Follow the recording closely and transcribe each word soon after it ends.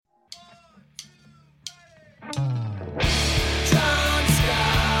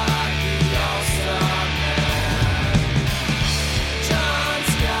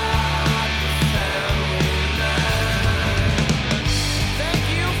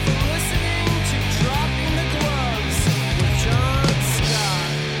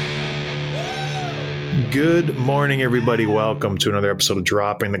Good morning, everybody. Welcome to another episode of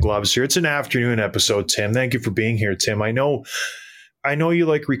Dropping the Gloves here. It's an afternoon episode, Tim. Thank you for being here, Tim. I know you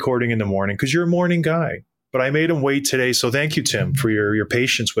like recording in the morning because you're a morning guy, but I made him wait today. So thank you, Tim, for your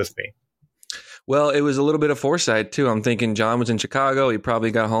patience with me. Well, it was a little bit of foresight, too. I'm thinking John was in Chicago. He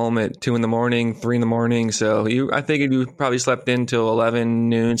probably got home at 2 in the morning, 3 in the morning. So I figured you probably slept in till 11,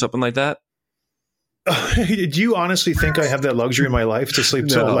 noon, something like that. Do you honestly think I have that luxury in my life to sleep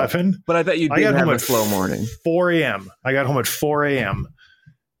till 11? But I bet you did have a slow morning. 4 a.m. I got home at 4 a.m.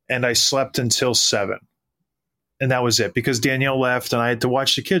 and I slept until 7. And that was it because Danielle left and I had to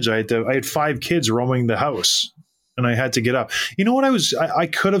watch the kids. I had 5 kids roaming the house and I had to get up. You know what I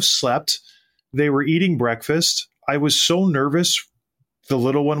could have slept. They were eating breakfast. I was so nervous the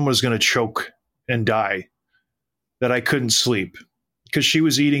little one was going to choke and die that I couldn't sleep. Because she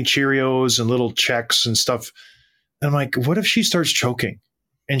was eating Cheerios and little Chex and stuff. And I'm like, what if she starts choking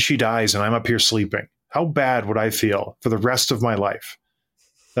and she dies and I'm up here sleeping? How bad would I feel for the rest of my life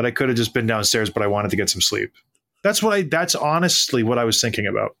that I could have just been downstairs, but I wanted to get some sleep? That's honestly what I was thinking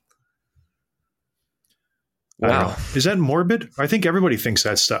about. Wow. Is that morbid? I think everybody thinks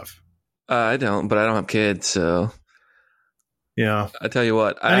that stuff. I don't, but I don't have kids, so. Yeah. I tell you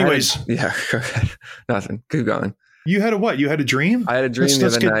what. Anyways. Nothing. Keep going. You had a what? You had a dream? I had a dream the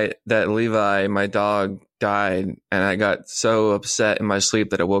other night that Levi, my dog, died, and I got so upset in my sleep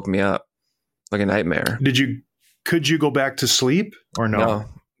that it woke me up like a nightmare. Could you go back to sleep or no?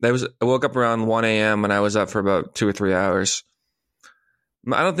 No. I woke up around 1 a.m. and I was up for about 2 or 3 hours.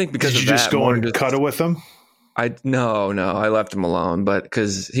 I don't think because Did of you that. Just go and cuddle with him? No, I left him alone, but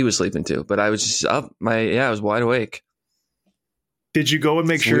because he was sleeping too. But I was just up. I was wide awake. Did you go and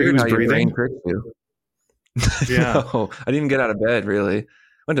make sure he was breathing? Yeah. No, I didn't even get out of bed, really.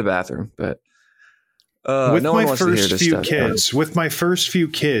 Went to the bathroom, but with no my one wants to hear this stuff. With my first few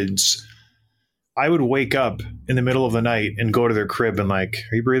kids, I would wake up in the middle of the night and go to their crib and like,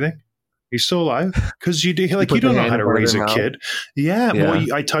 are you breathing? Are you still alive? Because you don't know how to raise a kid. Yeah.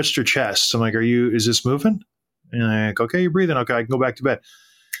 Well, I touched her chest. I'm like, is this moving? And I'm like, okay, you're breathing. Okay, I can go back to bed.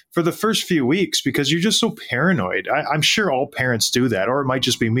 For the first few weeks, because you're just so paranoid. I'm sure all parents do that, or it might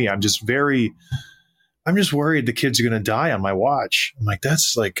just be me. I'm just worried the kids are going to die on my watch. I'm like,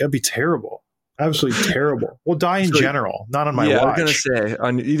 that'd be terrible. Absolutely terrible. Well, die in general, not on my watch. I was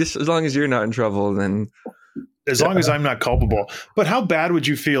going to say, as long as you're not in trouble, then. As long as I'm not culpable. But how bad would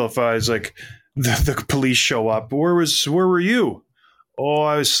you feel if I was like, the police show up? Where were you? Oh,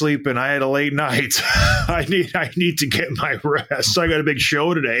 I was sleeping. I had a late night. I need to get my rest. I got a big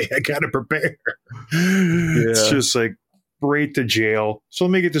show today. I got to prepare. Yeah. It's just like, right to jail. So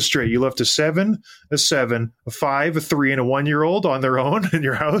let me get this straight. You left a 7, a 5, a 3, and a 1-year-old on their own in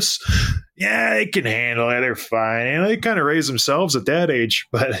your house. Yeah, they can handle it. They're fine. And they kind of raise themselves at that age.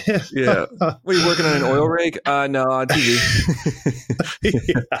 But yeah. Were you working on an oil rig? No, on TV.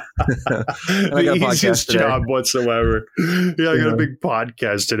 The easiest job whatsoever. Yeah, I got a big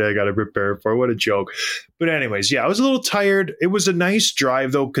podcast today. I got to prepare for. What a joke. But anyways, I was a little tired. It was a nice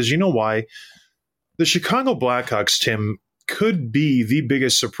drive, though, because you know why? The Chicago Blackhawks, Tim, could be the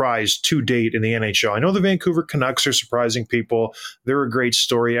biggest surprise to date in the NHL. I know the Vancouver Canucks are surprising people. They're a great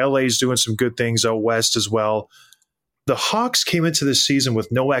story. LA's doing some good things out west as well. The Hawks came into this season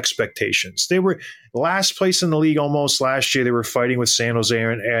with no expectations. They were last place in the league almost last year. They were fighting with San Jose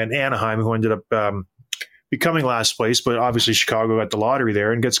and Anaheim, who ended up becoming last place. But obviously Chicago got the lottery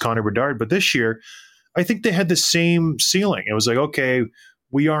there and gets Connor Bedard. But this year, I think they had the same ceiling. It was like, okay,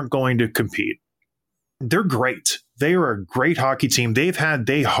 we aren't going to compete. They're great. They are a great hockey team. They've had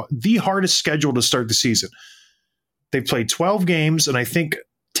the hardest schedule to start the season. They've played 12 games, and I think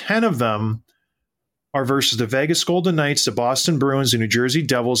 10 of them are versus the Vegas Golden Knights, the Boston Bruins, the New Jersey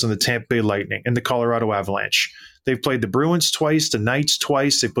Devils, and the Tampa Bay Lightning, and the Colorado Avalanche. They've played the Bruins twice, the Knights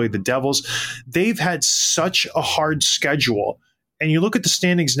twice. They played the Devils. They've had such a hard schedule. And you look at the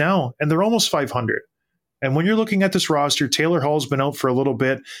standings now, and they're almost 500. And when you're looking at this roster, Taylor Hall's been out for a little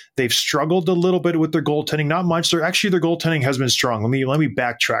bit. They've struggled a little bit with their goaltending. Not much. Their goaltending has been strong. Let me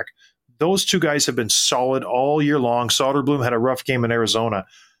backtrack. Those two guys have been solid all year long. Soderblom had a rough game in Arizona.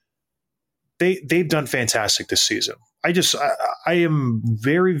 They've done fantastic this season. I am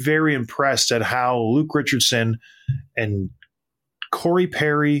very, very impressed at how Luke Richardson and Corey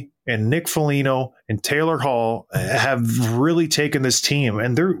Perry and Nick Foligno and Taylor Hall have really taken this team,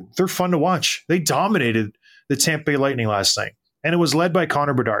 and they're fun to watch. They dominated the Tampa Bay Lightning last night, and it was led by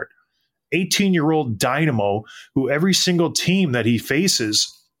Connor Bedard, 18-year-old dynamo who every single team that he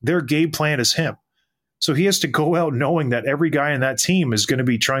faces, their game plan is him. So he has to go out knowing that every guy in that team is going to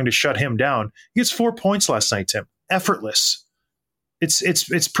be trying to shut him down. He gets 4 points last night, Tim. Effortless.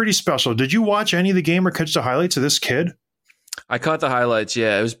 it's pretty special. Did you watch any of the game or catch the highlights of this kid? I caught the highlights.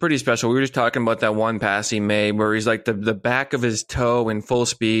 Yeah, it was pretty special. We were just talking about that one pass he made where he's like the back of his toe in full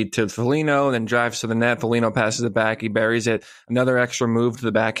speed to Foligno, and then drives to the net. Foligno passes it back. He buries it. Another extra move to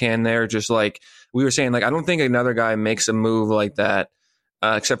the backhand there. Just like we were saying, like I don't think another guy makes a move like that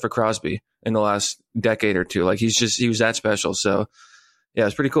except for Crosby in the last decade or two. Like he was that special. So yeah,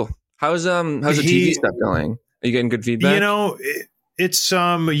 it's pretty cool. How's the TV stuff going? Are you getting good feedback? You know, it's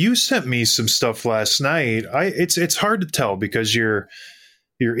you sent me some stuff last night. It's hard to tell because you're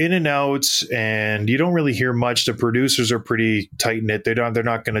in and out and you don't really hear much. The producers are pretty tight knit. They're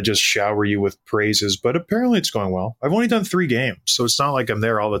not going to just shower you with praises, but apparently it's going well. I've only done 3 games, so it's not like I'm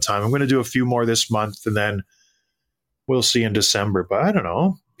there all the time. I'm going to do a few more this month and then we'll see in December, but I don't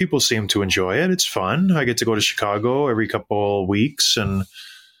know. People seem to enjoy it. It's fun. I get to go to Chicago every couple weeks and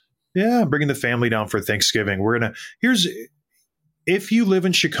yeah, I'm bringing the family down for Thanksgiving. If you live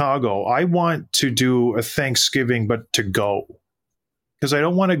in Chicago, I want to do a Thanksgiving, but to go. Because I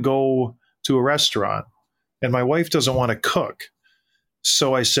don't want to go to a restaurant. And my wife doesn't want to cook.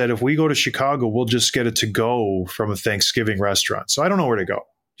 So I said, if we go to Chicago, we'll just get it to go from a Thanksgiving restaurant. So I don't know where to go.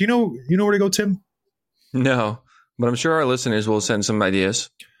 Do you know where to go, Tim? No, but I'm sure our listeners will send some ideas.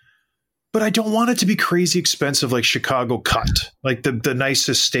 But I don't want it to be crazy expensive like Chicago Cut, like the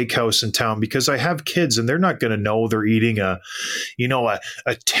nicest steakhouse in town, because I have kids and they're not going to know they're eating a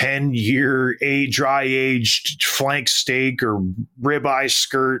 10-year dry aged flank steak or ribeye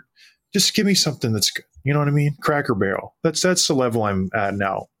skirt. Just give me something that's good. You know what I mean? Cracker Barrel. That's the level I'm at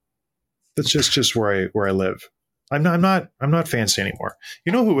now. That's just where I live. I'm not fancy anymore.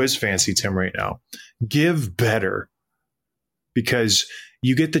 You know who is fancy, Tim, right now? Give Better. Because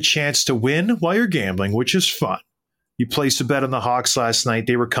you get the chance to win while you're gambling, which is fun. You placed a bet on the Hawks last night.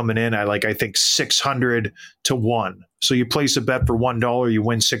 They were coming in at I think 600 to 1. So you place a bet for $1, you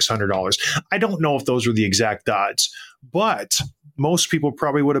win $600. I don't know if those were the exact odds, but most people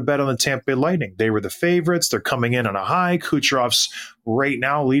probably would have bet on the Tampa Bay Lightning. They were the favorites. They're coming in on a high. Kucherov's right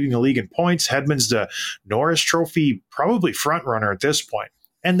now leading the league in points. Hedman's the Norris Trophy probably front runner at this point.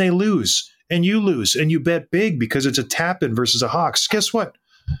 And they lose. And you lose, and you bet big because it's a tap-in versus a Hawks. Guess what?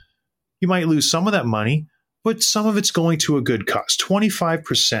 You might lose some of that money, but some of it's going to a good cause.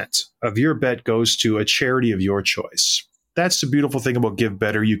 25% of your bet goes to a charity of your choice. That's the beautiful thing about Give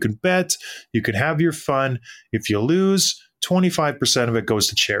Better. You can bet, you can have your fun. If you lose, 25% of it goes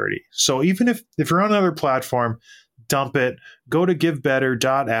to charity. So even if you're on another platform, dump it. Go to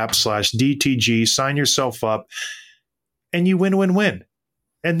givebetter.app/DTG, sign yourself up, and you win.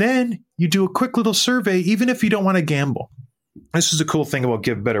 And then you do a quick little survey, even if you don't want to gamble. This is the cool thing about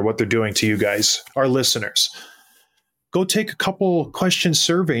Give Better, what they're doing to you guys, our listeners. Go take a couple question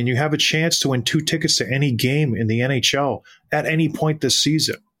survey and you have a chance to win 2 tickets to any game in the NHL at any point this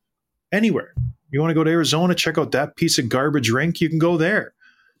season. Anywhere. You want to go to Arizona, check out that piece of garbage rink, you can go there.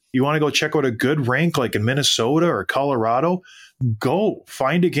 You want to go check out a good rink like in Minnesota or Colorado? Go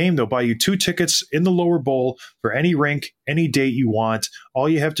find a game. They'll buy you 2 tickets in the lower bowl for any rink, any date you want. All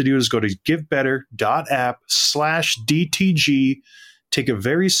you have to do is go to givebetter.app/DTG, take a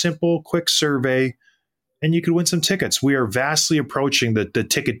very simple, quick survey, and you could win some tickets. We are vastly approaching the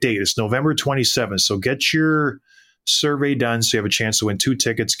ticket date. It's November 27th. So get your survey done so you have a chance to win 2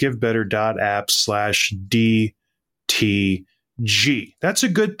 tickets. givebetter.app/DTG. That's a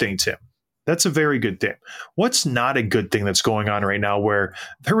good thing, Tim. That's a very good thing. What's not a good thing that's going on right now, where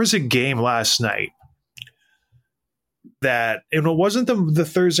there was a game last night that, and it wasn't the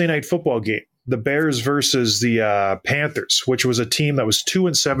Thursday night football game, the Bears versus the Panthers, which was a team that was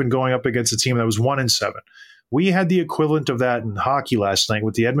 2-7 going up against a team that was 1-7. We had the equivalent of that in hockey last night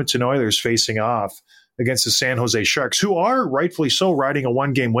with the Edmonton Oilers facing off against the San Jose Sharks, who are rightfully so riding a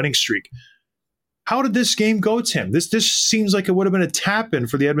 1-game winning streak. How did this game go, Tim? This seems like it would have been a tap-in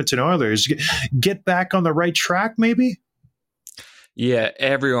for the Edmonton Oilers. Get back on the right track, maybe? Yeah,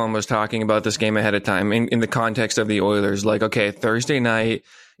 everyone was talking about this game ahead of time in the context of the Oilers. Like, okay, Thursday night,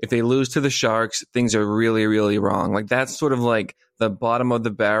 if they lose to the Sharks, things are really, really wrong. Like, that's sort of like the bottom of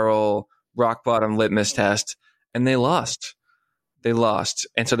the barrel, rock bottom litmus test. And they lost.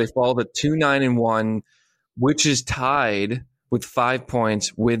 And so they fall to 2-9-1, which is tied with 5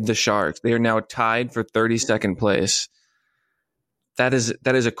 points with the Sharks. They are now tied for 32nd place. That is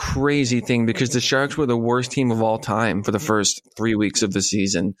a crazy thing because the Sharks were the worst team of all time for the first 3 weeks of the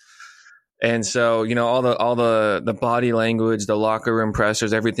season. And so, you know, all the body language, the locker room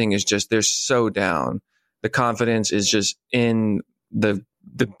pressers, everything is just, they're so down. The confidence is just in the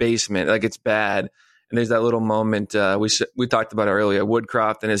basement. Like, it's bad. And there's that little moment we talked about earlier.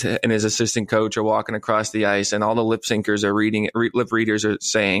 Woodcroft and his assistant coach are walking across the ice, and all the lip syncers are lip readers are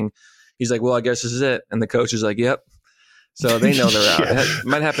saying, he's like, well, I guess this is it. And the coach is like, yep. So they know they're out. It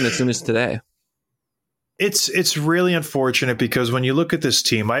might happen as soon as today. It's really unfortunate because when you look at this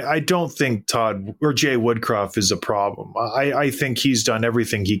team, I don't think Todd or Jay Woodcroft is a problem. I think he's done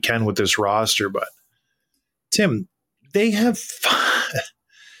everything he can with this roster. But Tim, they've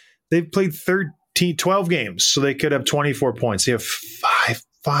played 12 games, so they could have 24 points. They have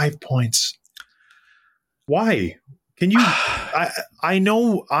five points. Why? Can you? I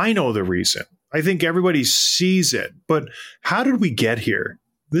know the reason. I think everybody sees it, but how did we get here?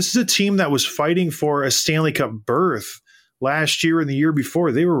 This is a team that was fighting for a Stanley Cup berth last year and the year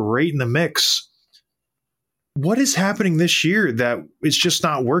before. They were right in the mix. What is happening this year that it's just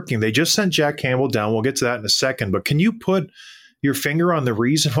not working? They just sent Jack Campbell down. We'll get to that in a second. But can you put your finger on the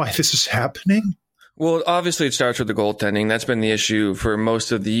reason why this is happening? Well, obviously it starts with the goaltending. That's been the issue for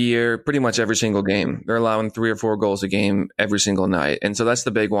most of the year, pretty much every single game. They're allowing 3 or 4 goals a game every single night. And so that's the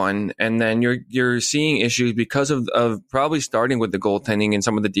big one. And then you're seeing issues because of probably starting with the goaltending and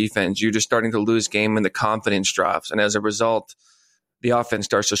some of the defense. You're just starting to lose game and the confidence drops. And as a result, the offense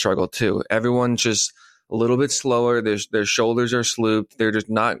starts to struggle too. Everyone's just a little bit slower. Their shoulders are slooped. They're just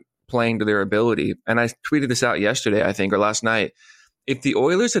not playing to their ability. And I tweeted this out yesterday, I think, or last night. If the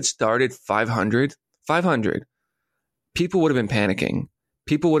Oilers had started 500, people would have been panicking.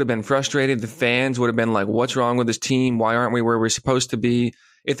 People would have been frustrated. The fans would have been like, what's wrong with this team? Why aren't we where we're supposed to be?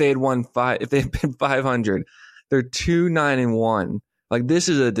 If they had been 500, they're 2-9-1. Like, this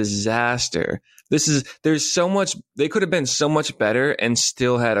is a disaster. There's so much, they could have been so much better and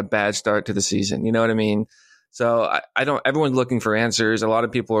still had a bad start to the season. You know what I mean? So everyone's looking for answers. A lot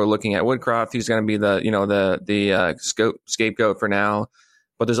of people are looking at Woodcroft. He's going to be the scapegoat for now.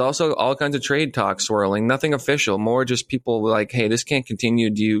 But there's also all kinds of trade talk swirling, nothing official, more just people like, hey, this can't continue.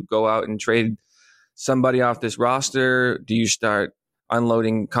 Do you go out and trade somebody off this roster? Do you start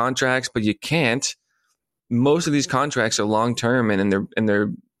unloading contracts? But you can't. Most of these contracts are long-term and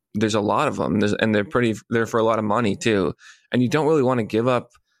there's a lot of them and they're for a lot of money too. And you don't really want to give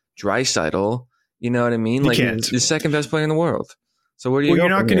up Draisaitl. You know what I mean? Like, the second best player in the world. So where do you go? You're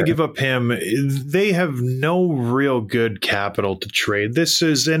not going to give up him. They have no real good capital to trade.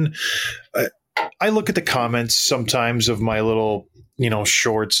 I look at the comments sometimes of my little,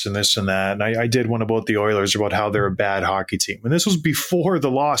 shorts and this and that. And I did one about the Oilers, about how they're a bad hockey team. And this was before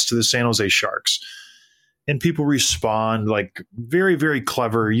the loss to the San Jose Sharks. And people respond like, very, very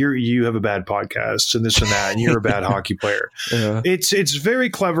clever. You have a bad podcast and this and that, and you're a bad hockey player. Yeah. It's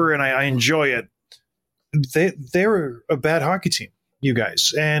very clever, and I enjoy it. They're a bad hockey team, you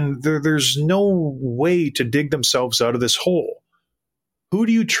guys, and there's no way to dig themselves out of this hole. Who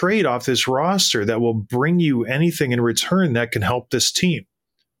do you trade off this roster that will bring you anything in return that can help this team?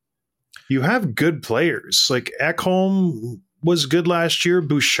 You have good players. Like, Ekholm was good last year.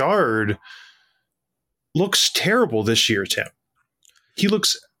 Bouchard looks terrible this year, Tim. He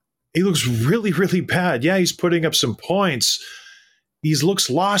looks really, really bad. Yeah, he's putting up some points. He looks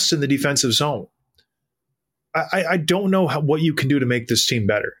lost in the defensive zone. I don't know what you can do to make this team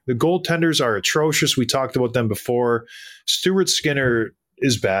better. The goaltenders are atrocious. We talked about them before. Stuart Skinner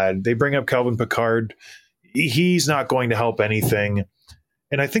is bad. They bring up Calvin Pickard. He's not going to help anything.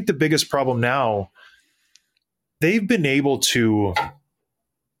 And I think the biggest problem now, they've been able to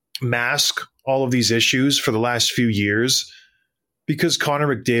mask all of these issues for the last few years because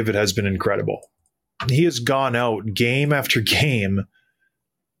Connor McDavid has been incredible. He has gone out game after game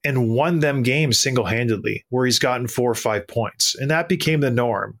and won them games single-handedly, where he's gotten 4 or 5 points. And that became the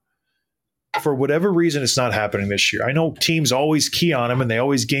norm. For whatever reason, it's not happening this year. I know teams always key on him, and they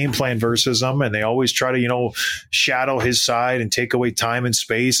always game plan versus him, and they always try to, shadow his side and take away time and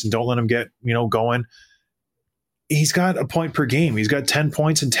space and don't let him get, going. He's got a point per game. He's got 10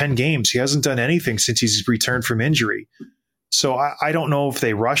 points in 10 games. He hasn't done anything since he's returned from injury. So I don't know if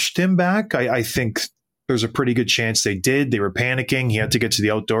they rushed him back. I think there's a pretty good chance they did. They were panicking. He had to get to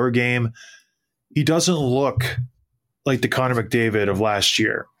the outdoor game. He doesn't look like the Connor McDavid of last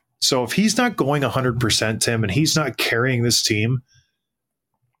year. So if he's not going 100%, Tim, and he's not carrying this team,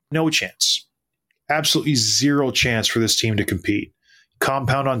 no chance. Absolutely zero chance for this team to compete.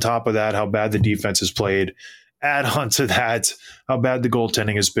 Compound on top of that how bad the defense has played. Add on to that how bad the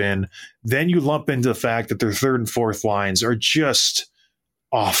goaltending has been. Then you lump into the fact that their third and fourth lines are just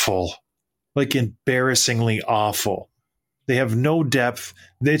awful. Like, embarrassingly awful. They have no depth.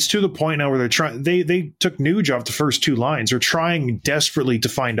 It's to the point now where they're trying. They took Nuge off the first 2 lines. They're trying desperately to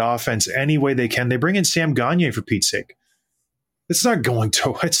find offense any way they can. They bring in Sam Gagner, for Pete's sake. It's not going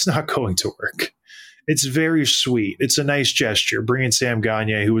to work. It's very sweet. It's a nice gesture, bringing Sam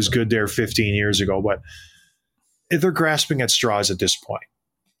Gagner, who was good there 15 years ago, but they're grasping at straws at this point.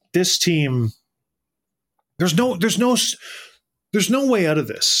 This team, there's no way out of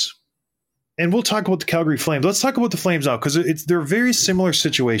this. And we'll talk about the Calgary Flames. Let's talk about the Flames now, because they're very similar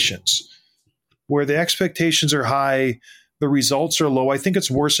situations where the expectations are high, the results are low. I think it's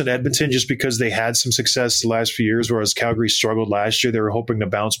worse in Edmonton just because they had some success the last few years, whereas Calgary struggled last year. They were hoping to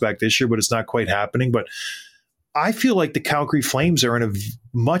bounce back this year, but it's not quite happening. But I feel like the Calgary Flames are in a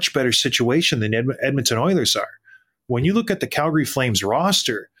much better situation than Edmonton Oilers are. When you look at the Calgary Flames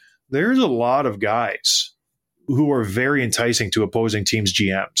roster, there's a lot of guys who are very enticing to opposing teams'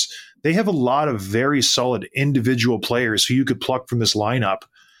 GMs. They have a lot of very solid individual players who you could pluck from this lineup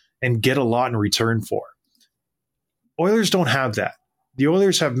and get a lot in return for. Oilers don't have that. The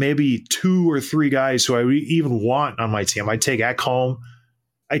Oilers have maybe 2 or 3 guys who I even want on my team. I take Ekholm.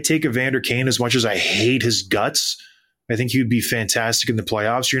 I take Evander Kane as much as I hate his guts. I think he would be fantastic in the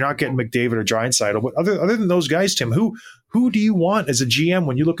playoffs. You're not getting McDavid or Draisaitl, but other than those guys, Tim, who do you want as a GM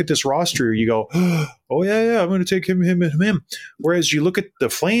when you look at this roster? You go, oh yeah, I'm going to take him. Whereas you look at the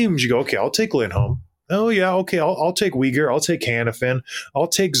Flames, you go, okay, I'll take Lindholm. Oh yeah, okay, I'll take Weegar. I'll take Hanifin. I'll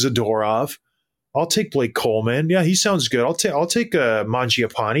take Zadorov. I'll take Blake Coleman. Yeah, he sounds good. I'll take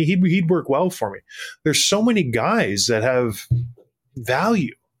Mangiapane. He'd work well for me. There's so many guys that have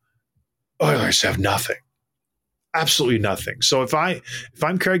value. Oilers have nothing. Absolutely nothing. So if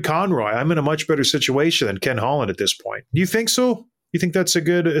I'm Craig Conroy, I'm in a much better situation than Ken Holland at this point. Do you think so? You think that's a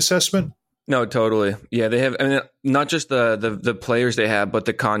good assessment? No, totally. Yeah, they have. I mean, not just the players they have, but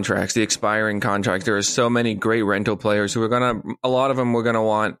the contracts, the expiring contracts. There are so many great rental players who a lot of them we're gonna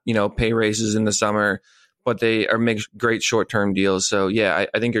want, pay raises in the summer, but they are make great short term deals. So yeah,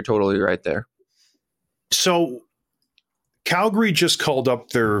 I think you're totally right there. So Calgary just called up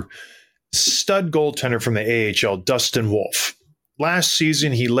their stud goaltender from the AHL, Dustin Wolf. Last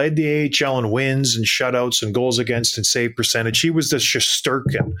season, he led the AHL in wins and shutouts and goals against and save percentage. He was the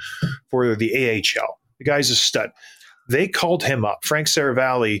Shesterkin for the AHL. The guy's a stud. They called him up. Frank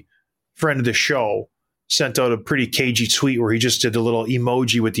Saravalli, friend of the show, sent out a pretty cagey tweet where he just did a little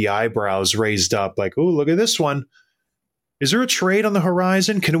emoji with the eyebrows raised up, like, oh, look at this one. Is there a trade on the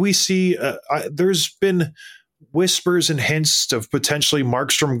horizon? Can we see? There's been whispers and hints of potentially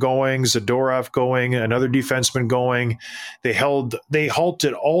Markstrom going, Zadorov going, another defenseman going. They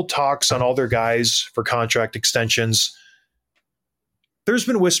halted all talks on all their guys for contract extensions. There's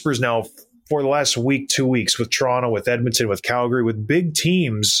been whispers now for the last week, 2 weeks with Toronto, with Edmonton, with Calgary, with big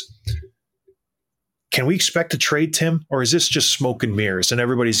teams. Can we expect a trade, Tim? Or is this just smoke and mirrors and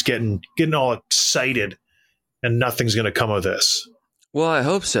everybody's getting all excited and nothing's going to come of this? Well, I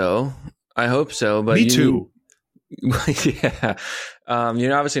hope so. But me too. Yeah.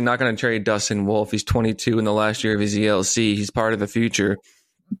 You're obviously not going to trade Dustin Wolf. He's 22 in the last year of his ELC. He's part of the future.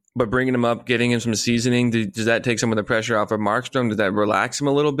 But bringing him up, getting him some seasoning, does that take some of the pressure off of Markstrom? Does that relax him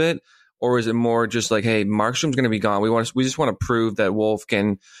a little bit? Or is it more just like, hey, Markstrom's going to be gone. We just want to prove that Wolf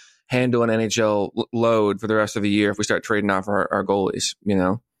can handle an NHL load for the rest of the year if we start trading off our goalies,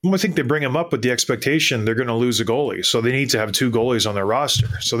 Well, I think they bring him up with the expectation they're going to lose a goalie. So they need to have 2 goalies on their roster.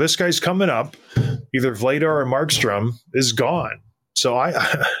 So this guy's coming up. Either Vladar or Markstrom is gone. So I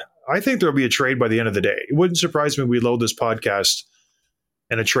think there'll be a trade by the end of the day. It wouldn't surprise me if we load this podcast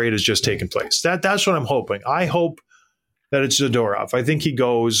and a trade has just taken place. That's what I'm hoping. I hope that it's Zadorov. I think he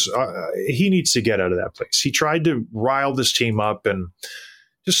goes. He needs to get out of that place. He tried to rile this team up and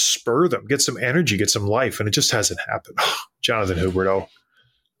just spur them, get some energy, get some life, and it just hasn't happened. Jonathan Huberdeau.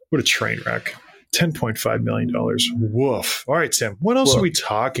 What a train wreck. $10.5 million. Woof. All right, Tim. What else are we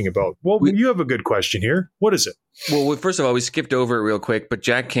talking about? Well, you have a good question here. What is it? Well, first of all, we skipped over it real quick, but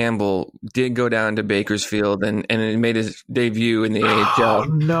Jack Campbell did go down to Bakersfield and it made his debut in the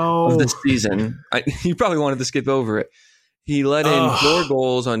AHL of the season. You probably wanted to skip over it. He let in 4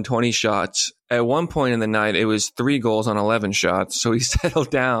 goals on 20 shots. At one point in the night, it was 3 goals on 11 shots. So he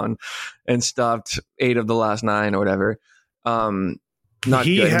settled down and stopped 8 of the last 9 or whatever.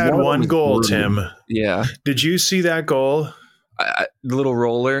 He had 1 goal, brutal. Tim. Yeah. Did you see that goal? The little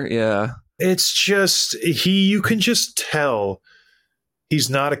roller, yeah. It's just, you can just tell he's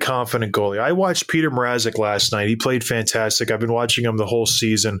not a confident goalie. I watched Peter Mrazek last night. He played fantastic. I've been watching him the whole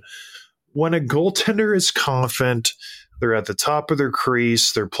season. When a goaltender is confident, they're at the top of their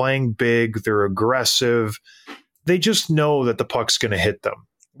crease, they're playing big, they're aggressive, they just know that the puck's going to hit them.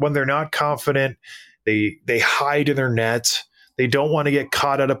 When they're not confident, they hide in their net. They don't want to get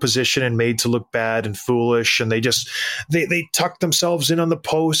caught out of position and made to look bad and foolish. And they tuck themselves in on the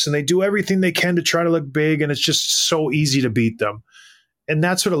post and they do everything they can to try to look big. And it's just so easy to beat them. And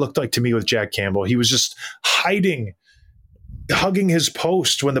that's what it looked like to me with Jack Campbell. He was just hiding, hugging his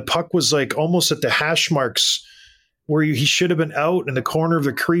post when the puck was like almost at the hash marks where he should have been out in the corner of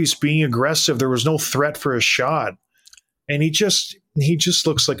the crease being aggressive. There was no threat for a shot. And he just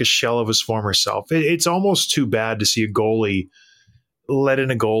looks like a shell of his former self. It's almost too bad to see a goalie let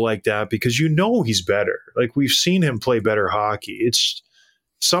in a goal like that because he's better. Like we've seen him play better hockey.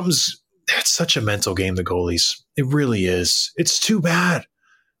 That's such a mental game, the goalies. It really is. It's too bad.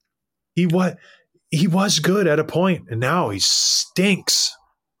 He was good at a point, and now he stinks.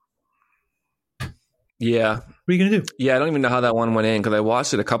 Yeah. What are you going to do? Yeah, I don't even know how that one went in because I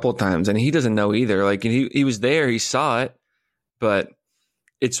watched it a couple of times, and he doesn't know either. Like he was there, he saw it, but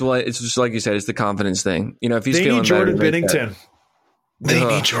it's just like you said, it's the confidence thing. If he's feeling need Jordan better, Binnington. They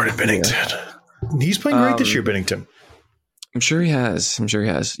need Jordan Binnington. Yeah. He's playing great this year, Binnington. I'm sure he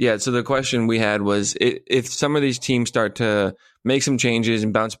has. Yeah, so the question we had was if some of these teams start to make some changes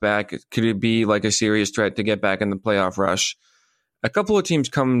and bounce back, could it be like a serious threat to get back in the playoff rush? A couple of teams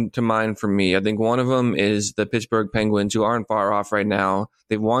come to mind for me. I think one of them is the Pittsburgh Penguins, who aren't far off right now.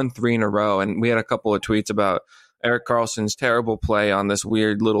 They've won 3 in a row, and we had a couple of tweets about Erik Karlsson's terrible play on this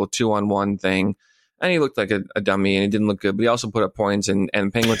weird little 2-on-1 thing. And he looked like a dummy, and he didn't look good. But he also put up points, and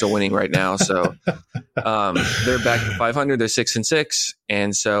Penguins are winning right now. So they're back to 500. They're 6-6,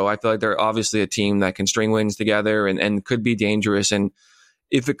 and so I feel like they're obviously a team that can string wins together and could be dangerous. And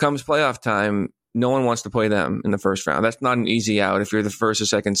if it comes playoff time, no one wants to play them in the first round. That's not an easy out if you're the first or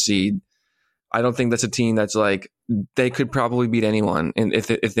second seed. I don't think that's a team that's like they could probably beat anyone if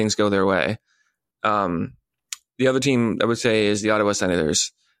things go their way. The other team I would say is the Ottawa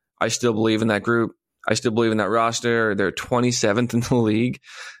Senators. I still believe in that group. I still believe in that roster. They're 27th in the league.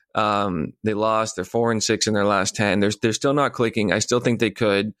 They lost. They're 4-6 in their last 10. They're still not clicking. I still think they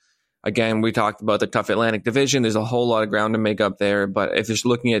could. Again, we talked about the tough Atlantic Division. There's a whole lot of ground to make up there. But if it's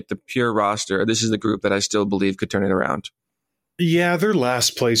looking at the pure roster, this is the group that I still believe could turn it around. Yeah, they're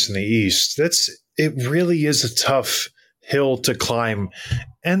last place in the East. It really is a tough hill to climb.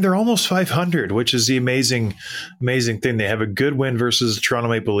 And they're almost 500, which is the amazing thing. They have a good win versus the Toronto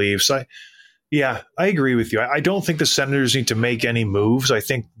Maple Leafs. I agree with you. I don't think the Senators need to make any moves. I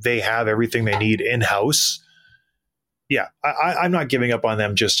think they have everything they need in-house. Yeah, I'm not giving up on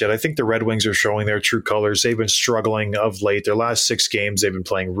them just yet. I think the Red Wings are showing their true colors. They've been struggling of late. Their last 6 games, they've been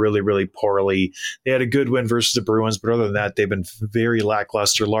playing really, really poorly. They had a good win versus the Bruins, but other than that, they've been very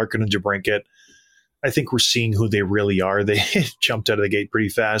lackluster. Larkin and DeBrincat, I think we're seeing who they really are. They jumped out of the gate pretty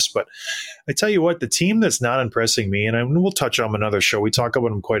fast. But I tell you what, the team that's not impressing me, and we'll touch on another show, we talk about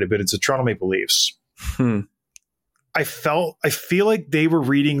them quite a bit, it's the Toronto Maple Leafs. I feel like they were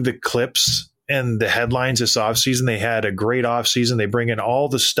reading the clips and the headlines this offseason. They had a great offseason. They bring in all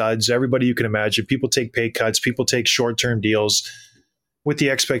the studs, everybody you can imagine. People take pay cuts. People take short-term deals with the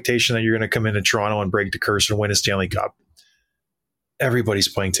expectation that you're going to come into Toronto and break the curse and win a Stanley Cup. Everybody's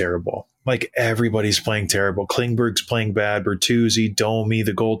playing terrible. Like, everybody's playing terrible. Klingberg's playing bad. Bertuzzi, Domi,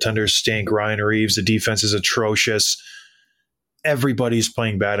 the goaltenders stink. Ryan Reeves, the defense is atrocious. Everybody's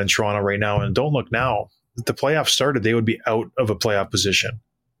playing bad in Toronto right now. And don't look now. If the playoffs started, they would be out of a playoff position.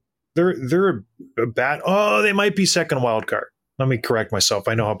 They're a bad. Oh, they might be second wild card. Let me correct myself.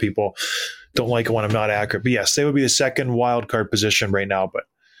 I know how people don't like it when I'm not accurate. But yes, they would be the second wild card position right now. But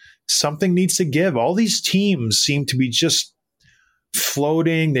something needs to give. All these teams seem to be just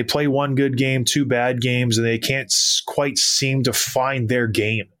floating. They play one good game, 2 bad games, and they can't quite seem to find their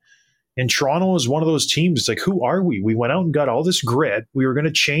game. And Toronto is one of those teams. It's like, who are we? We went out and got all this grit. We were going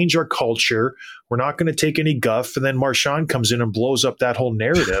to change our culture. We're not going to take any guff. And then Marchand comes in and blows up that whole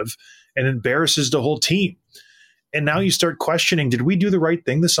narrative and embarrasses the whole team. And now you start questioning, did we do the right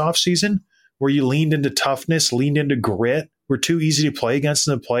thing this offseason? Where you leaned into toughness, leaned into grit? We're too easy to play against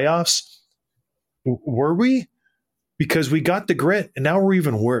in the playoffs? Were we? Because we got the grit, and now we're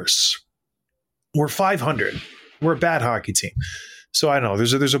even worse. We're 500. We're a bad hockey team. So I don't know.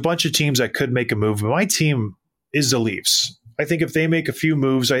 There's a bunch of teams that could make a move, but my team is the Leafs. I think if they make a few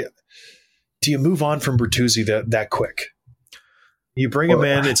moves, do you move on from Bertuzzi that quick? You bring him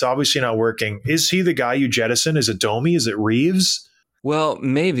in. It's obviously not working. Is he the guy you jettison? Is it Domi? Is it Reeves? Well,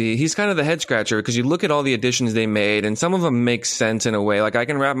 maybe. He's kind of the head scratcher because you look at all the additions they made, and some of them make sense in a way. Like, I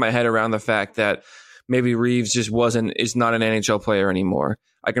can wrap my head around the fact that maybe Reeves just is not an NHL player anymore.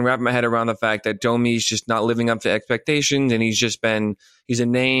 I can wrap my head around the fact that Domi's just not living up to expectations, and he's a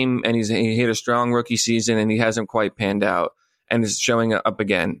name, and he hit a strong rookie season, and he hasn't quite panned out, and is showing up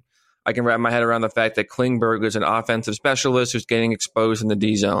again. I can wrap my head around the fact that Klingberg is an offensive specialist who's getting exposed in the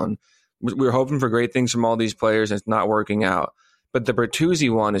D zone. We're hoping for great things from all these players, and it's not working out. But the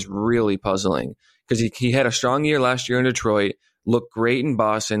Bertuzzi one is really puzzling because he had a strong year last year in Detroit, looked great in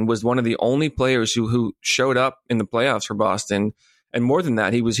Boston, was one of the only players who showed up in the playoffs for Boston. And more than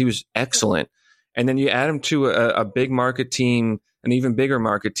that, he was excellent. And then you add him to a big market team, an even bigger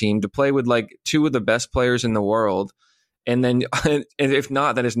market team, to play with like two of the best players in the world. And then, and if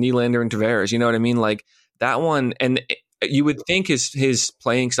not, that is Nylander and Tavares. You know what I mean? Like that one. And you would think his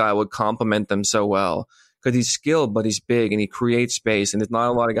playing style would complement them so well because he's skilled, but he's big and he creates space. And there's not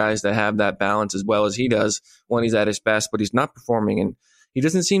a lot of guys that have that balance as well as he does when he's at his best, but he's not performing and he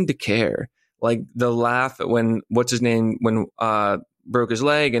doesn't seem to care. Like the laugh when, what's his name, when broke his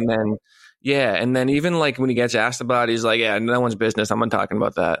leg and then, yeah. And then even like when he gets asked about it, he's like, yeah, no one's business. I'm not talking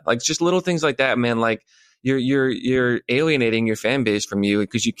about that. Like just little things like that, man. Like you're alienating your fan base from you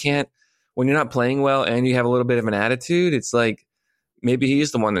because you can't, when you're not playing well and you have a little bit of an attitude, it's like maybe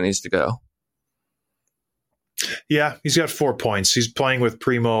he's the one that needs to go. Yeah. He's got 4 points. He's playing with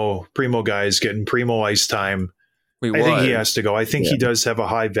primo guys, getting primo ice time. I think he has to go. I think he does have a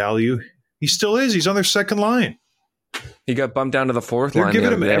high value. He still is. He's on their second line. He got bumped down to the fourth line. They're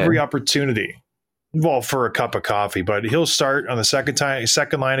giving him every opportunity. Well, for a cup of coffee, but he'll start on the second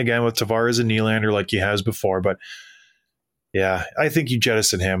line again with Tavares and Nylander like he has before. But yeah, I think you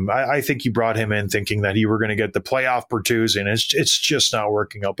jettisoned him. I think you brought him in thinking that you were going to get the playoff Bertuzzi, and it's just not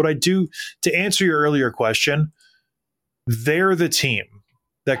working out. But I do, to answer your earlier question, they're the team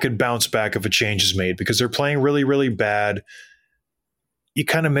that could bounce back if a change is made because they're playing really, really bad. You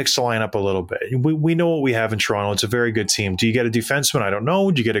kind of mix the lineup a little bit. We know what we have in Toronto. It's a very good team. Do you get a defenseman? I don't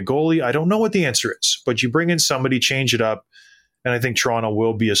know. Do you get a goalie? I don't know what the answer is. But you bring in somebody, change it up, and I think Toronto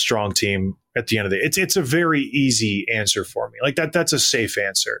will be a strong team at the end of the day. It's a very easy answer for me. Like that's a safe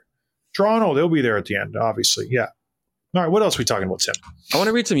answer. Toronto, they'll be there at the end, obviously. Yeah. All right, what else are we talking about, Tim? I want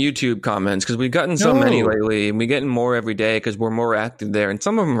to read some YouTube comments because we've gotten so many lately, and we're getting more every day because we're more active there, and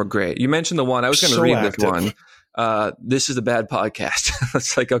some of them are great. You mentioned the one. I was going to read active. This one. This is a bad podcast.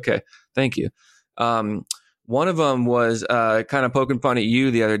 It's like, okay, thank you. One of them was kind of poking fun at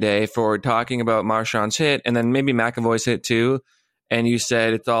you the other day for talking about Marchand's hit, and then maybe McAvoy's hit too. And you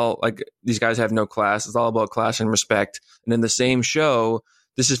said it's all like these guys have no class. It's all about class and respect. And in the same show,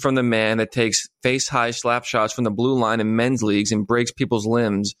 this is from the man that takes face-high slap shots from the blue line in men's leagues and breaks people's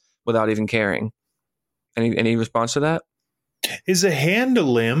limbs without even caring. Any response to that? Is a hand a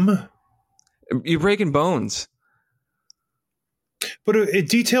limb? You're breaking bones. But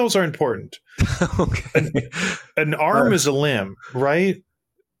details are important. Okay. An arm is a limb, right?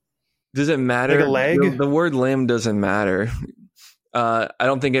 Does it matter? Like a leg? The word limb doesn't matter. I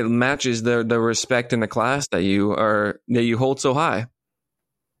don't think it matches the respect and the class that you hold so high.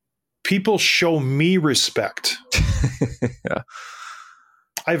 People show me respect. Yeah.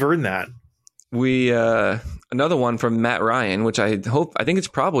 I've earned that. We another one from Matt Ryan, which I think it's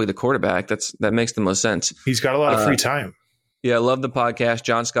probably the quarterback. That makes the most sense. He's got a lot of free time. Yeah, I love the podcast.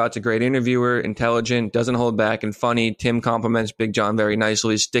 John Scott's a great interviewer, intelligent, doesn't hold back, and funny. Tim compliments Big John very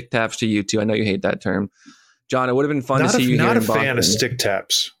nicely. Stick taps to you too. I know you hate that term. John, it would have been fun to see you here in Boston. Not a fan of stick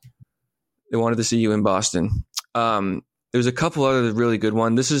taps. They wanted to see you in Boston. There's a couple other really good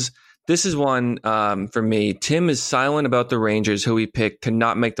ones. This is one for me. Tim is silent about the Rangers, who he picked to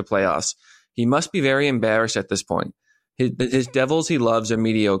not make the playoffs. He must be very embarrassed at this point. His Devils he loves are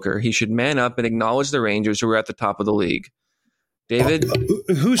mediocre. He should man up and acknowledge the Rangers, who are at the top of the league. David?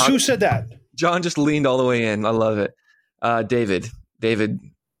 Who said that? John just leaned all the way in. I love it. David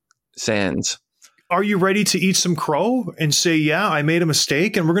Sands. Are you ready to eat some crow and say, yeah, I made a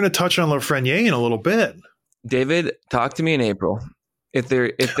mistake? And we're going to touch on Lafreniere in a little bit. David, talk to me in April. If they are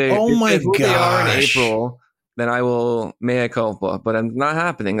in April, then I will mea culpa. But it's not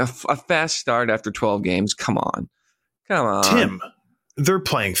happening. A fast start after 12 games. Come on. Tim, they're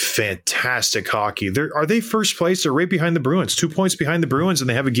playing fantastic hockey. Are they first place? They're right behind the Bruins. 2 points behind the Bruins, and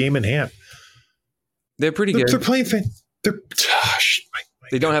they have a game in hand. They're pretty good. They're playing.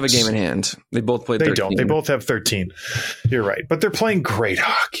 They don't have a game in hand. They both played 13. They don't. They both have 13. You're right. But they're playing great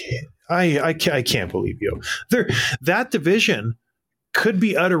hockey. I can't believe you. That division could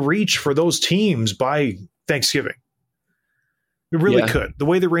be out of reach for those teams by Thanksgiving. It really could. The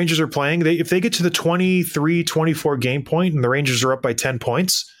way the Rangers are playing, if they get to the 23-24 game point and the Rangers are up by 10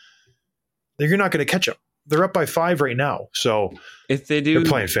 points, then you're not going to catch them. They're up by 5 right now. So if they do, they're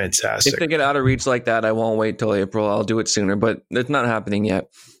playing fantastic. If they get out of reach like that, I won't wait till April. I'll do it sooner, but it's not happening yet.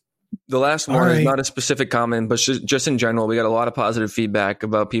 The last one is not a specific comment, but just in general, we got a lot of positive feedback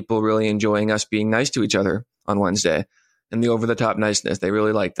about people really enjoying us being nice to each other on Wednesday and the over-the-top niceness. They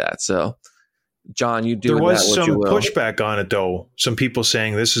really like that. So, John, you do there was that, some pushback on it, though. Some people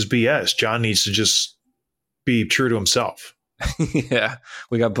saying this is BS. John needs to just be true to himself. Yeah,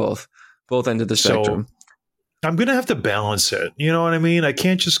 we got both ends of the spectrum. I'm going to have to balance it. You know what I mean? I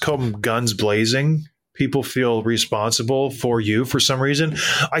can't just come guns blazing. People feel responsible for you for some reason.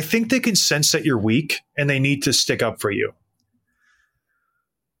 I think they can sense that you're weak and they need to stick up for you.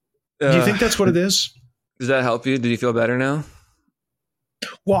 Do you think that's what it is? Does that help you? Do you feel better now?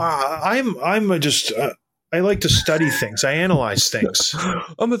 Well, I like to study things. I analyze things.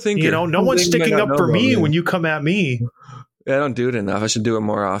 I'm a thinker. You know, no one's sticking up for me when you come at me. Yeah, I don't do it enough. I should do it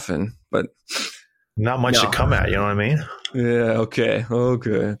more often, but not much to come at. You know what I mean? Yeah. Okay.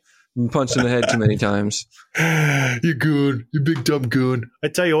 I'm punched in the head too many times. You goon. You big dumb goon. I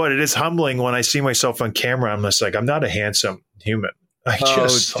tell you what, it is humbling when I see myself on camera. I'm just like, I'm not a handsome human.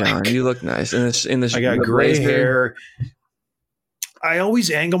 John, you look nice. I got gray hair. I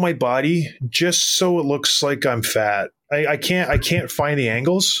always angle my body just so it looks like I'm fat. I can't find the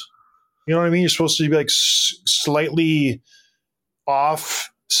angles. You know what I mean? You're supposed to be like slightly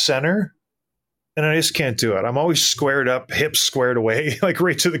off center, and I just can't do it. I'm always squared up, hips squared away, like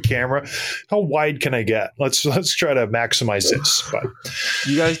right to the camera. How wide can I get? Let's try to maximize this. But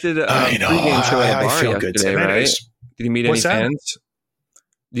you guys did a pregame show at the bar yesterday, right? Did you meet any fans?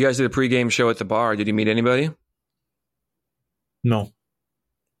 You guys did a pregame show at the bar. Did you meet anybody? No.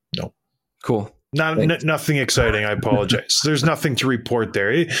 Cool. Nothing exciting. I apologize. There's nothing to report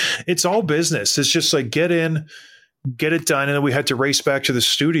there. It's all business. It's just like get in, get it done, and then we had to race back to the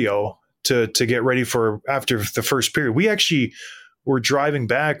studio to get ready for after the first period. We actually were driving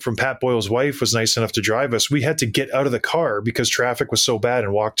back from Pat Boyle's wife was nice enough to drive us. We had to get out of the car because traffic was so bad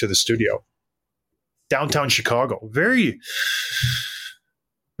and walk to the studio. Downtown Chicago. Very,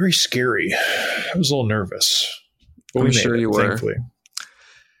 very scary. I was a little nervous. I'm sure you were. Thankfully.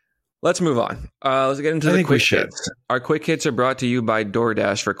 Let's move on. Let's get into the quick hits. Our quick hits are brought to you by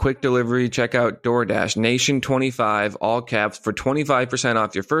DoorDash. For quick delivery, check out DoorDash Nation25, all caps, for 25%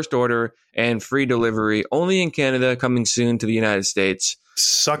 off your first order and free delivery. Only in Canada, coming soon to the United States.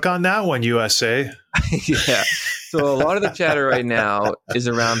 Suck on that one, USA. Yeah. So a lot of the chatter right now is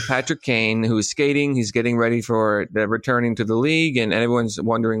around Patrick Kane, who is skating. He's getting ready for returning to the league, and everyone's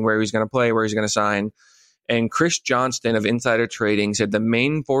wondering where he's going to play, where he's going to sign. And Chris Johnston of Insider Trading said the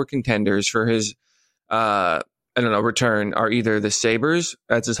main four contenders for his, return are either the Sabres,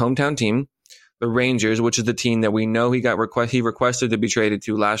 that's his hometown team, the Rangers, which is the team that we know he requested to be traded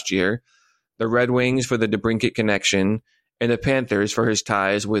to last year, the Red Wings for the DeBrincat connection, and the Panthers for his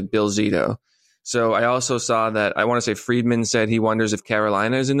ties with Bill Zito. So I also saw that, I want to say Friedman said he wonders if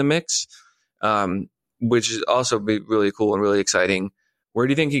Carolina is in the mix, which is also be really cool and really exciting. Where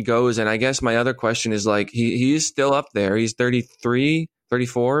do you think he goes? And I guess my other question is, like, he's still up there. He's 33,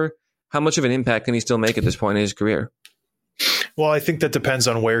 34. How much of an impact can he still make at this point in his career? Well, I think that depends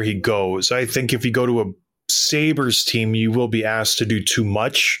on where he goes. I think if you go to a Sabres team, you will be asked to do too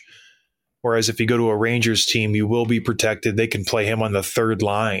much. Whereas if you go to a Rangers team, you will be protected. They can play him on the third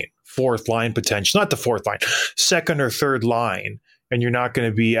line, fourth line potential, not the fourth line, second or third line. And you're not going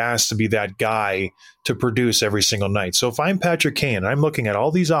to be asked to be that guy to produce every single night. So if I'm Patrick Kane, I'm looking at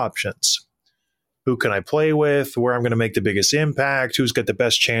all these options. Who can I play with? Where I'm going to make the biggest impact? Who's got the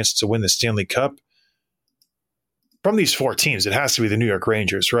best chance to win the Stanley Cup? From these four teams, it has to be the New York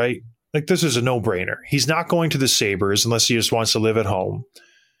Rangers, right? Like, this is a no-brainer. He's not going to the Sabres unless he just wants to live at home.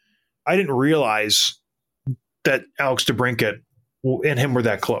 I didn't realize that Alex DeBrincat and him were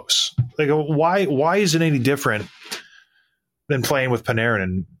that close. Like, why is it any different than playing with Panarin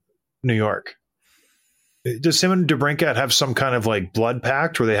in New York? Does him and DeBrincat have some kind of like blood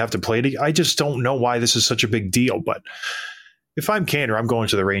pact where they have to play together? I just don't know why this is such a big deal. But if I'm Kaner, I'm going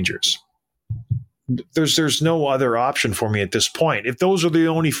to the Rangers. There's no other option for me at this point. If those are the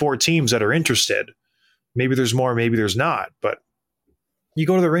only four teams that are interested, maybe there's more, maybe there's not. But you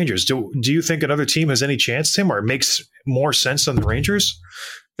go to the Rangers. Do you think another team has any chance to him, or it makes more sense than the Rangers?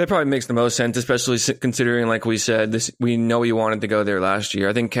 That probably makes the most sense, especially considering, like we said, we know he wanted to go there last year.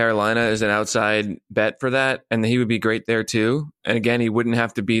 I think Carolina is an outside bet for that, and he would be great there too. And again, he wouldn't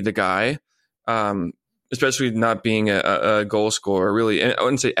have to be the guy, especially not being a goal scorer. Really, I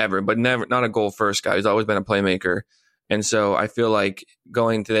wouldn't say ever, but never, not a goal first guy. He's always been a playmaker. And so I feel like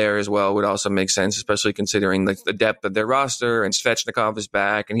going to there as well would also make sense, especially considering like the depth of their roster, and Svechnikov is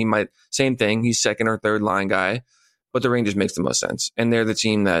back, and he might, same thing, he's second or third line guy. But the Rangers makes the most sense. And they're the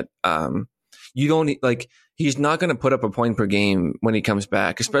team that you don't like. He's not going to put up a point per game when he comes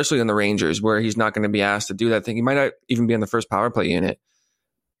back, especially on the Rangers, where he's not going to be asked to do that thing. He might not even be on the first power play unit,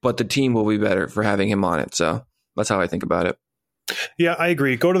 but the team will be better for having him on it. So that's how I think about it. Yeah, I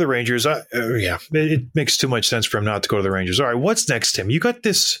agree. Go to the Rangers. It makes too much sense for him not to go to the Rangers. All right, what's next, Tim? You got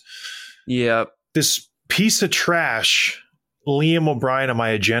this. Yeah, this piece of trash Liam O'Brien on my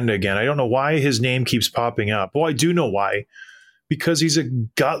agenda again. I don't know why his name keeps popping up. Well, I do know why. Because he's a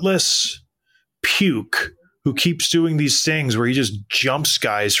gutless puke who keeps doing these things where he just jumps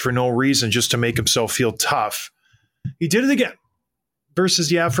guys for no reason just to make himself feel tough. He did it again versus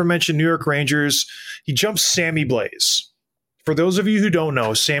the aforementioned New York Rangers. He jumps Sammy Blais. For those of you who don't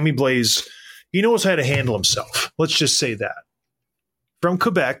know, Sammy Blais, he knows how to handle himself. Let's just say that. From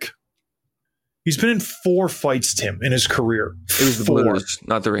Quebec. He's been in 4 fights, Tim, in his career. It was the 4. Blues,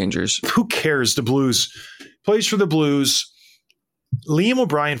 not the Rangers. Who cares? The Blues. Plays for the Blues. Liam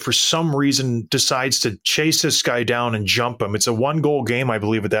O'Brien, for some reason, decides to chase this guy down and jump him. It's a 1-goal game, I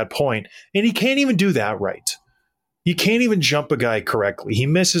believe, at that point. And he can't even do that right. You can't even jump a guy correctly. He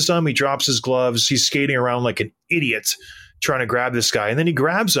misses him. He drops his gloves. He's skating around like an idiot trying to grab this guy. And then he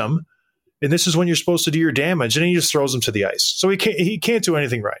grabs him. And this is when you're supposed to do your damage. And then he just throws him to the ice. So he can't do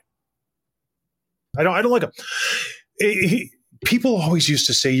anything right. I don't like him. People always used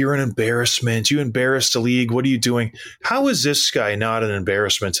to say, you're an embarrassment. You embarrassed the league. What are you doing? How is this guy not an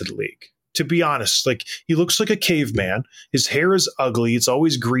embarrassment to the league? To be honest, like, he looks like a caveman. His hair is ugly. It's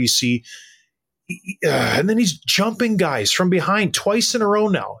always greasy. And then he's jumping guys from behind twice in a row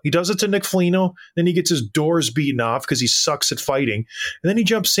now. He does it to Nick Foligno. Then he gets his doors beaten off because he sucks at fighting. And then he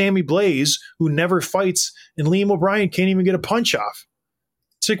jumps Sammy Blais, who never fights. And Liam O'Brien can't even get a punch off.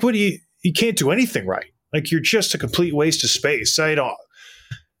 It's like, what do you... You can't do anything right. Like, you're just a complete waste of space.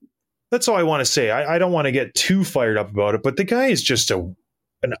 That's all I want to say. I don't want to get too fired up about it, but the guy is just an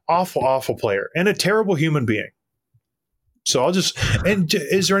awful, awful player and a terrible human being. So and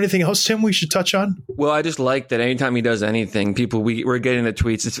is there anything else, Tim, we should touch on? Well, I just like that anytime he does anything, we're getting the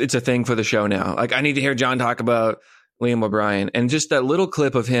tweets. It's a thing for the show now. Like, I need to hear John talk about Liam O'Brien, and just that little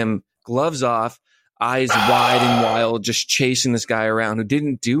clip of him, gloves off, eyes wide and wild, just chasing this guy around who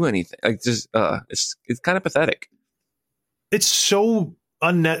didn't do anything. Like, just it's kind of pathetic. It's so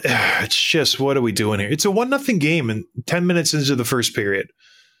it's just, what are we doing here? It's a 1-0 game and 10 minutes into the first period,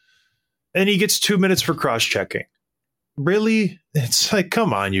 and he gets 2 minutes for cross-checking. Really? It's like,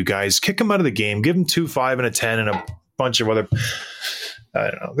 come on, you guys, kick him out of the game. Give him 2, 5, and a 10, and a bunch of other.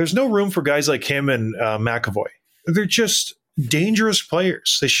 I don't know. There's no room for guys like him and McAvoy. They're just dangerous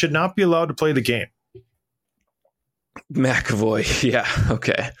players. They should not be allowed to play the game. McAvoy, yeah,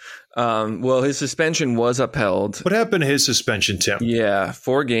 okay. Well, his suspension was upheld. What happened to his suspension, Tim? Yeah,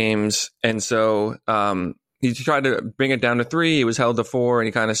 4 games. And so he tried to bring it down to 3. He was held to 4, and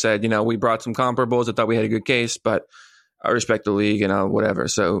he kind of said, we brought some comparables. I thought we had a good case, but I respect the league, whatever.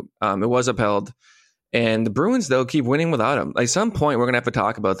 So it was upheld. And the Bruins, though, keep winning without him. Like, some point, we're going to have to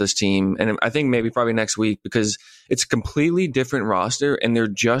talk about this team. And I think probably next week, because it's a completely different roster, and they're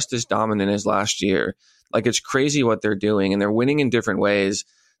just as dominant as last year. Like, it's crazy what they're doing, and they're winning in different ways.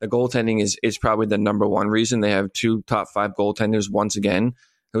 The goaltending is probably the number one reason. They have 2 top 5 goaltenders once again,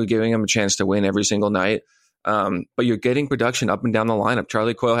 who are giving them a chance to win every single night. But you're getting production up and down the lineup.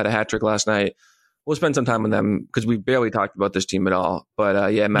 Charlie Coyle had a hat trick last night. We'll spend some time with them because we barely talked about this team at all. But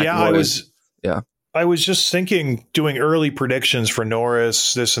I was just thinking, doing early predictions for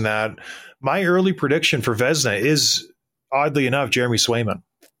Norris, this and that. My early prediction for Vezina is, oddly enough, Jeremy Swayman.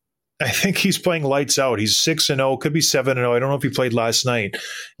 I think he's playing lights out. He's 6-0, could be 7-0. I don't know if he played last night.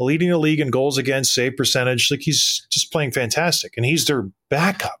 Leading the league in goals against, save percentage. Like, he's just playing fantastic, and he's their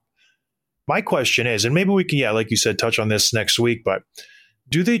backup. My question is, and maybe we can, like you said, touch on this next week, but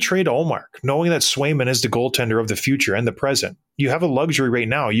do they trade Ullmark, knowing that Swayman is the goaltender of the future and the present? You have a luxury right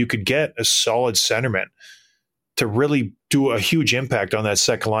now. You could get a solid centerman to really do a huge impact on that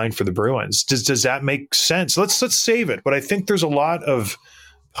second line for the Bruins. Does that make sense? Let's save it. But I think there's a lot of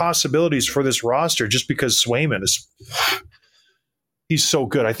possibilities for this roster just because Swayman he's so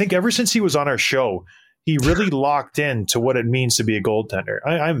good. I think ever since he was on our show, he really locked in to what it means to be a goaltender.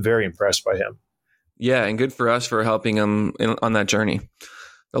 I'm very impressed by him. Yeah, and good for us for helping him on that journey.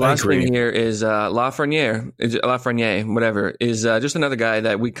 The last thing here is Lafreniere, whatever, is just another guy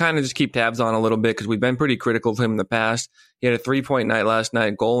that we kind of just keep tabs on a little bit because we've been pretty critical of him in the past. He had a 3-point night last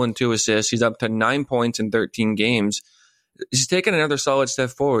night, goal and 2 assists. He's up to 9 points in 13 games. He's taken another solid step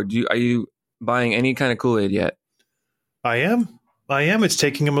forward. Are you buying any kind of Kool-Aid yet? I am. It's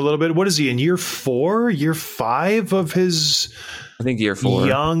taking him a little bit. What is he, in year 5 of his? I think year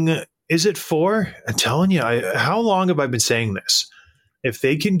 4. Is it 4? I'm telling you, how long have I been saying this? If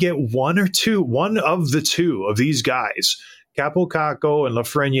they can get one of the 2 of these guys, Kaapo Kakko and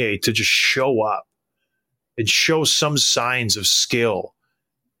Lafreniere, to just show up and show some signs of skill,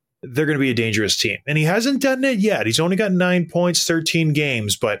 they're going to be a dangerous team. And he hasn't done it yet. He's only got 9 points, 13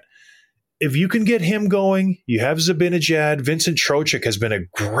 games, but if you can get him going, you have Zibanejad. Vincent Trocheck has been a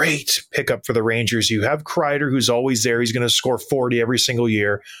great pickup for the Rangers. You have Kreider, who's always there. He's going to score 40 every single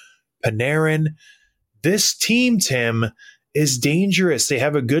year. Panarin. This team, Tim, is dangerous. They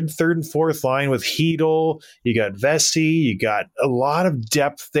have a good third and fourth line with Hedl. You got Vesey. You got a lot of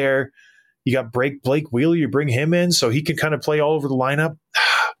depth there. You got Blake Wheeler. You bring him in so he can kind of play all over the lineup.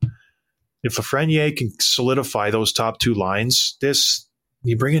 If Lafreniere can solidify those top two lines,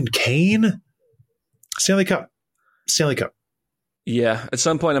 you bring in Kane? Stanley Cup. Yeah, at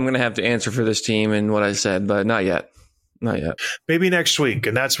some point I'm going to have to answer for this team and what I said, but not yet. Maybe next week,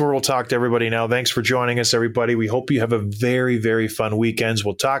 and that's where we'll talk to everybody now. Thanks for joining us, everybody. We hope you have a very, very fun weekend.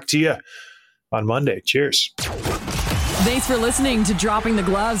 We'll talk to you on Monday. Cheers. Thanks for listening to Dropping the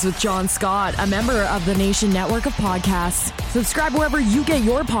Gloves with John Scott, a member of the Nation Network of Podcasts. Subscribe wherever you get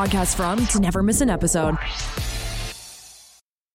your podcasts from to never miss an episode.